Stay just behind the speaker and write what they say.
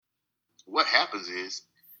what happens is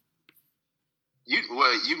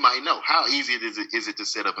you might know how easy is it to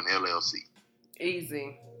set up an LLC.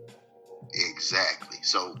 Easy. Exactly.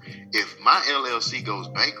 So if my LLC goes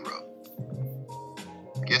bankrupt,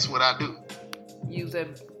 guess what I do? Use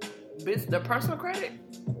the personal credit?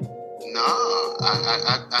 No,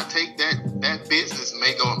 I take that business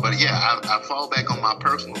may go, but yeah, I fall back on my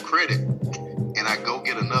personal credit and I go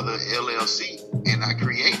get another LLC and I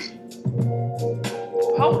create it.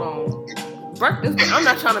 Hold on. Break this down. I'm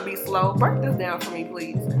not trying to be slow. Break this down for me,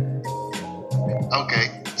 please.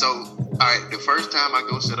 Okay, so all right, the first time I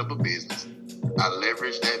go set up a business, I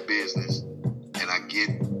leverage that business and I get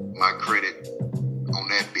my credit on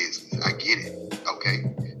that business. I get it.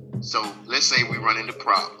 Okay. So let's say we run into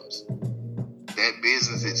problems. That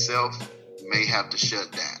business itself may have to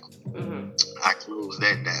shut down. Mm-hmm. I close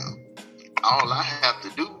that down. All I have to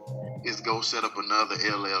do is go set up another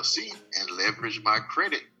LLC and leverage my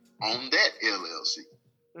credit on that LLC.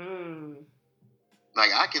 Mm.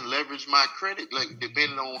 Like I can leverage my credit, like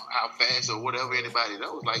depending on how fast or whatever anybody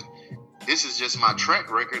knows. Like this is just my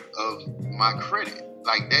track record of my credit.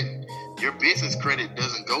 Like that, your business credit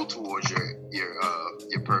doesn't go towards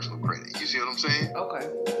your personal credit. You see what I'm saying? Okay.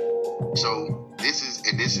 So this is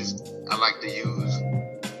I like to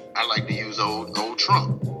use old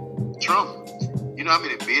Trump. Trump, you know how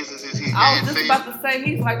many businesses he had? I was just about to say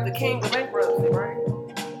he's like the king of bankruptcy, right?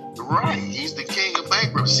 Right, he's the king of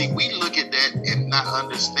bankruptcy. We look at that and not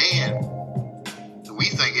understand. We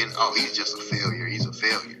thinking, oh, he's just a failure. He's a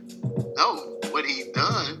failure. No, what he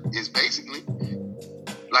done is basically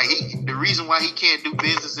like the reason why he can't do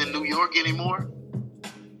business in New York anymore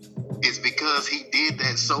is because he did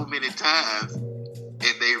that so many times, and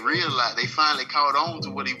they finally caught on to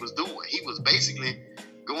what he was doing. He was basically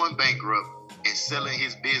going bankrupt and selling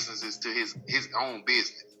his businesses to his own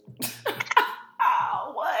business.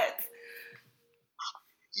 Oh, what?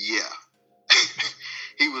 Yeah.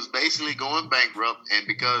 He was basically going bankrupt, and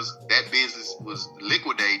because that business was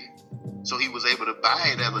liquidating, so he was able to buy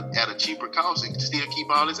it at a cheaper cost and still keep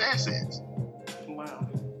all his assets. Wow.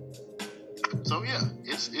 So yeah,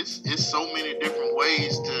 it's so many different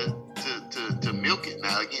ways to milk it.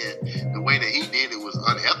 Now again, the way that he did it was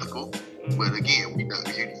unethical, but again,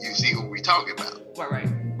 you see who we talking about. Right.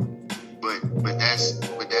 But that's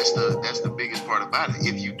the biggest part about it.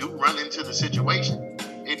 If you do run into the situation,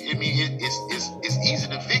 it's easy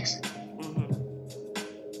to fix it. Mm-hmm.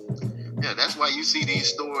 Yeah, that's why you see these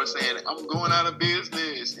stores saying, "I'm going out of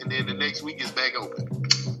business," and then the next week it's back open.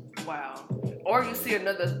 Wow. Or you see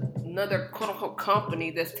another quote unquote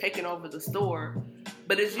company that's taking over the store,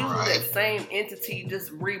 but it's usually that same entity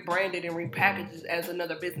just rebranded and repackaged as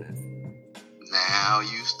another business. Now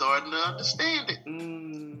you starting to understand it.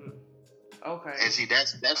 Okay. And see,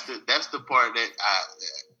 that's the part that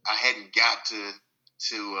I hadn't got to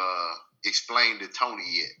explain to Tony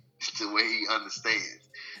yet, the way he understands.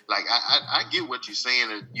 Like I get what you're saying,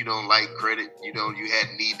 that you don't like credit, you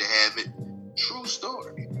had need to have it. True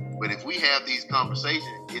story. But if we have these conversations,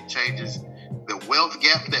 it changes the wealth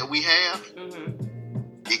gap that we have. Mm-hmm.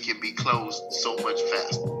 It can be closed so much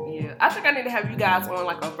faster. Yeah, I think I need to have you guys on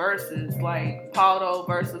like a versus, like Pauldo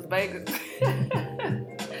versus Vegas.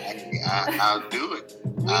 I'll do it.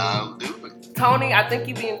 I'll do it. Tony, I think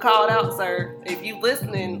you're being called out, sir. If you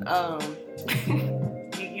listening,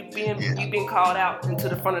 you being called out into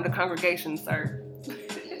the front of the congregation, sir.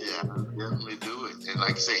 Yeah, I'll definitely do it. And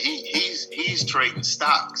like I said, he's trading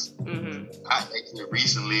stocks. Mm-hmm. I actually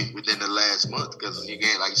recently, within the last month, because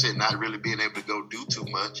again, like I said, not really being able to go do too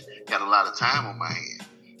much, got a lot of time on my hand.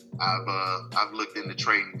 I've looked into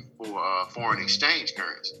trading for foreign exchange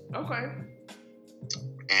currency. Okay.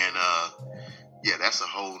 And yeah, that's a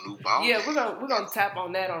whole new ball. Yeah, we're gonna tap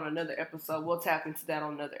on that on another episode. We'll tap into that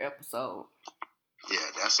on another episode. Yeah,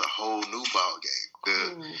 that's a whole new ball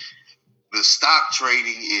game. The stock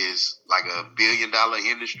trading is like $1 billion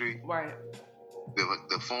industry. Right.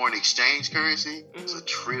 The foreign exchange currency is $1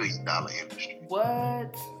 trillion industry.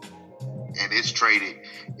 What? And it's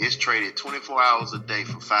traded 24 hours a day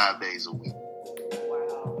for 5 days a week.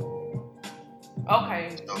 Wow.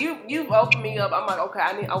 Okay, so, you've opened me up. I'm like, okay,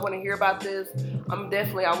 I want to hear about this. I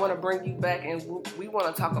want to bring you back, and we want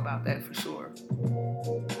to talk about that for sure.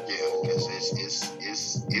 Yeah, because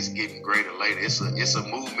it's getting greater later. It's a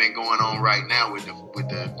movement going on right now with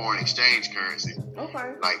the foreign exchange currency.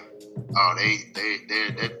 Okay. Like,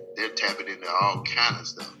 they're tapping into all kind of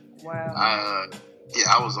stuff. Wow.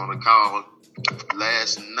 I was on a call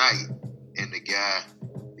last night, and the guy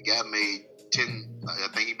made 10. I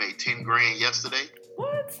think he made 10 grand yesterday.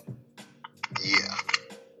 What? Yeah.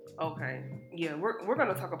 Okay. Yeah, we're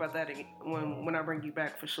gonna talk about that when I bring you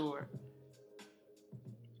back for sure.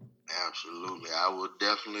 Absolutely. I will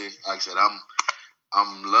definitely, like I said,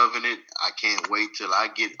 I'm loving it. I can't wait till I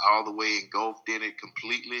get all the way engulfed in it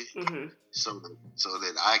completely, so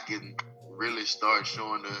that I can really start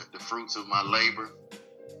showing the fruits of my labor.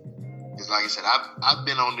 Because like I said, I've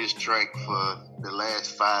been on this track for the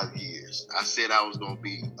last 5 years. I said I was going to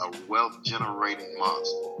be a wealth generating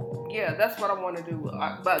monster. Yeah, that's what I want to do.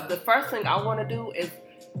 But the first thing I want to do is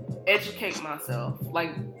educate myself.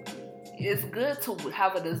 Like, it's good to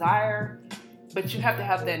have a desire, but you have to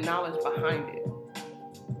have that knowledge behind it.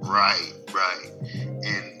 Right.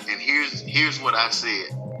 And here's what I said,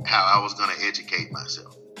 how I was going to educate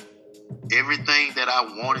myself. Everything that I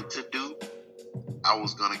wanted to do, I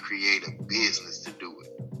was going to create a business to do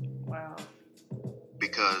it. Wow.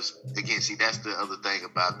 Because, again, see, that's the other thing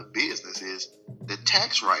about the business is the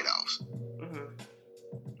tax write-offs.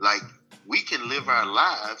 Like, we can live our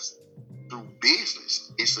lives through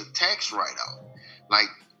business. It's a tax write-off. Like,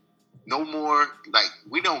 no more, like,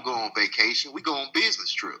 we don't go on vacation. We go on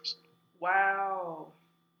business trips. Wow.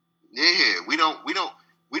 Yeah, we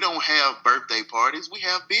don't have birthday parties. We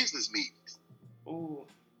have business meetings. Ooh.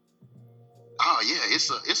 Oh yeah,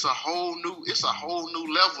 it's a whole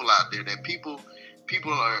new level out there that people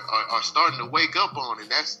are starting to wake up on,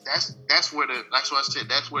 and that's where I said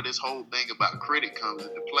that's where this whole thing about credit comes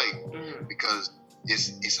into play, because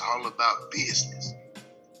it's all about business.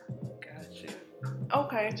 Gotcha.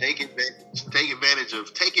 Okay. Take advantage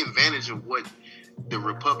of what the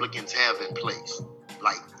Republicans have in place.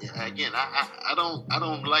 Like, again, I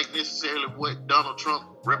don't like necessarily what Donald Trump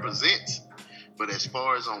represents. But as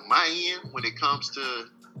far as on my end, when it comes to,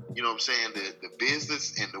 you know what I'm saying, the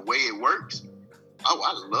business and the way it works,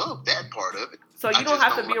 I love that part of it. So you don't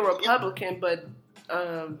have to be a Republican, but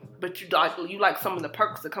you like some of the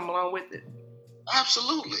perks that come along with it.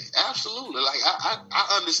 Absolutely. Like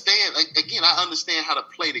I understand. Like, again, I understand how to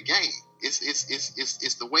play the game. It's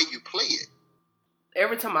the way you play it.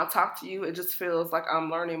 Every time I talk to you, it just feels like I'm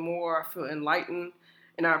learning more. I feel enlightened.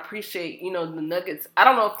 And I appreciate, the nuggets. I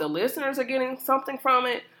don't know if the listeners are getting something from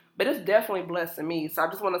it, but it's definitely blessing me. So I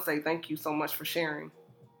just want to say thank you so much for sharing.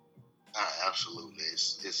 Absolutely,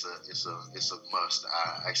 it's a must.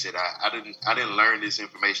 Like I said, I didn't learn this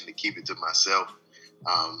information to keep it to myself.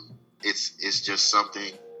 It's just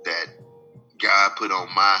something that God put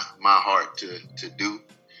on my heart to do,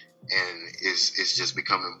 and it's just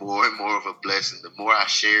becoming more and more of a blessing. The more I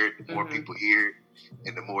share it, the more people hear it,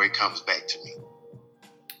 and the more it comes back to me.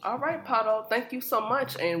 All right, Pauldo, thank you so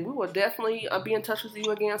much, and we will definitely be in touch with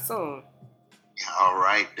you again soon. All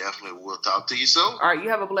right, definitely. We'll talk to you soon. All right, you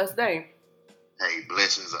have a blessed day. Hey,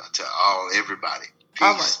 blessings to everybody.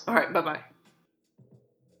 Peace. All right, bye-bye.